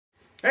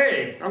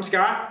Hey, I'm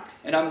Scott.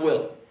 And I'm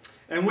Will.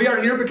 And we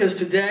are here because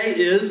today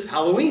is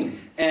Halloween.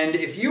 And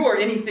if you are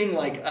anything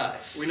like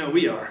us, we know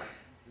we are,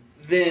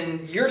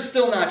 then you're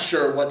still not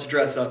sure what to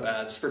dress up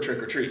as for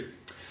trick or treat.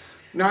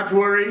 Not to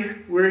worry,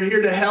 we're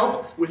here to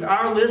help with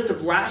our list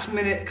of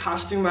last-minute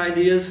costume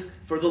ideas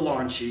for the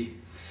Launchie.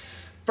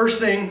 First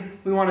thing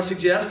we want to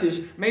suggest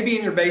is maybe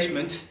in your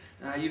basement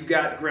you've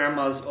got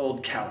Grandma's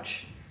old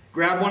couch.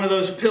 Grab one of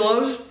those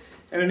pillows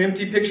and an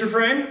empty picture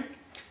frame.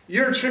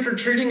 You're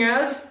trick-or-treating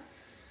as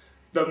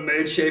the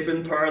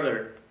Misshapen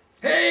Parlor.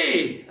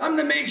 Hey, I'm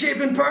the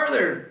Misshapen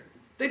Parlor.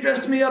 They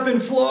dressed me up in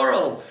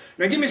floral.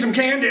 Now give me some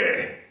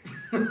candy.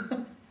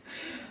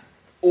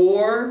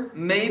 Or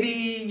maybe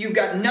you've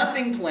got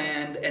nothing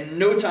planned and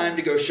no time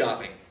to go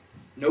shopping.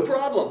 No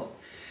problem.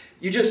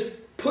 You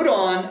just put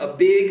on a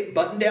big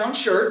button-down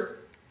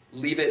shirt,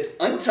 leave it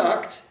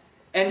untucked,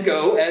 and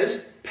go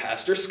as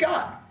Pastor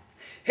Scott.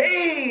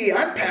 Hey,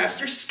 I'm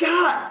Pastor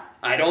Scott.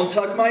 I don't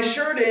tuck my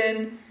shirt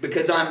in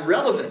because I'm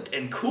relevant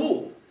and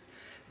cool.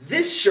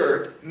 This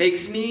shirt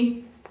makes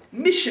me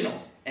missional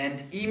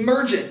and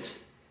emergent.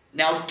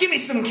 Now give me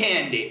some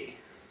candy.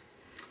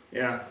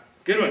 Yeah,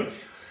 good one.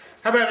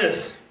 How about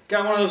this?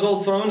 Got one of those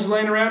old phones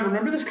laying around.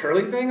 Remember this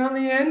curly thing on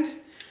the end?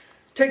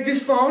 Take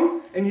this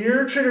phone and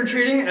you're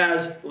trick-or-treating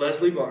as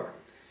Leslie Barr.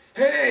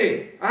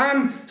 Hey,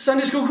 I'm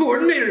Sunday school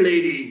coordinator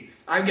lady.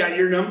 I've got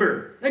your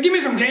number. Now give me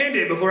some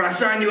candy before I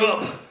sign you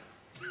up.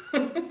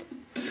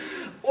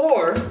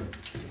 Or,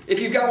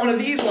 if you've got one of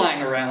these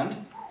lying around,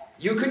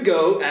 you could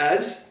go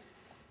as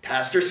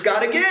Pastor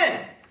Scott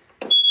again.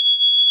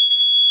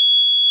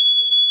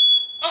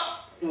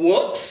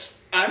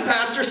 Whoops, I'm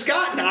Pastor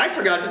Scott and I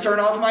forgot to turn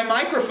off my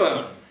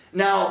microphone.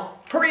 Now,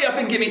 hurry up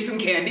and give me some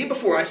candy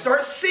before I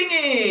start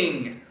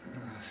singing.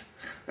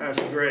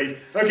 That's great.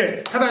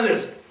 Okay, how about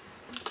this?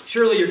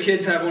 Surely your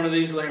kids have one of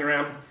these laying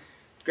around.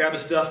 Grab a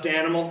stuffed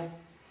animal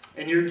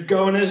and you're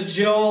going as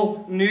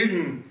Joel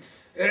Newton.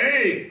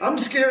 Hey, I'm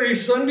scary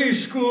Sunday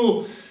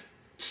school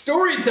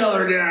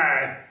storyteller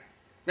guy.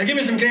 Now give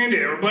me some candy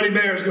or Buddy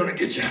Bear's gonna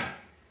get you.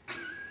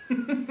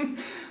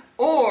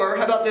 Or,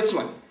 how about this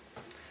one?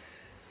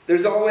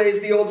 There's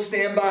always the old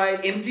standby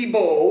empty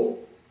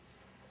bowl.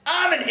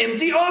 I'm an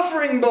empty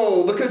offering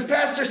bowl because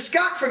Pastor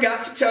Scott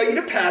forgot to tell you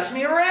to pass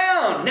me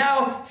around.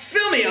 Now,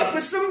 fill me up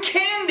with some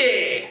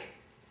candy.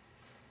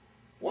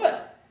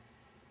 What?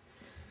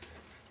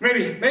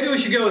 Maybe we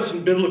should go with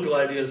some biblical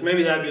ideas.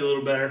 Maybe that'd be a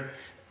little better.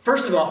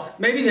 First of all,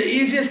 maybe the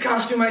easiest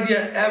costume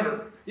idea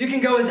ever. You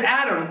can go as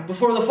Adam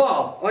before the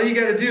fall. All you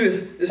gotta do is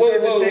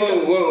start to take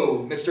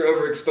Whoa, Mr.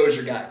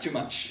 Overexposure guy. Too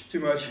much.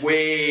 Too much?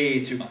 Way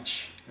too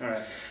much. All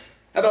right.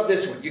 How about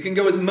this one? You can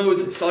go as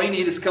Moses. All you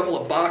need is a couple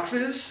of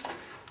boxes.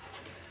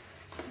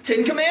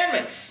 10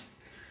 Commandments.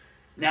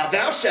 Now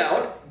thou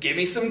shalt give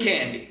me some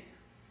candy.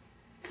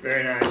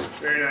 Very nice,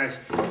 very nice.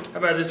 How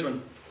about this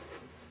one?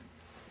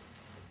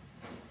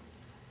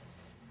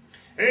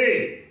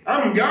 Hey,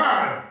 I'm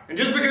God, and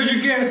just because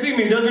you can't see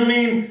me doesn't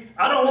mean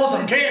I don't want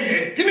some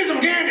candy. Give me some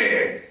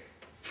candy!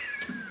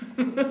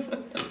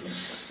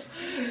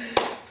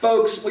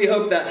 Folks, we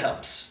hope that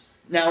helps.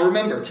 Now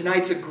remember,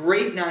 tonight's a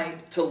great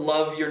night to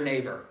love your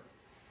neighbor.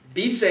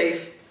 Be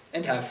safe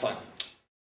and have fun.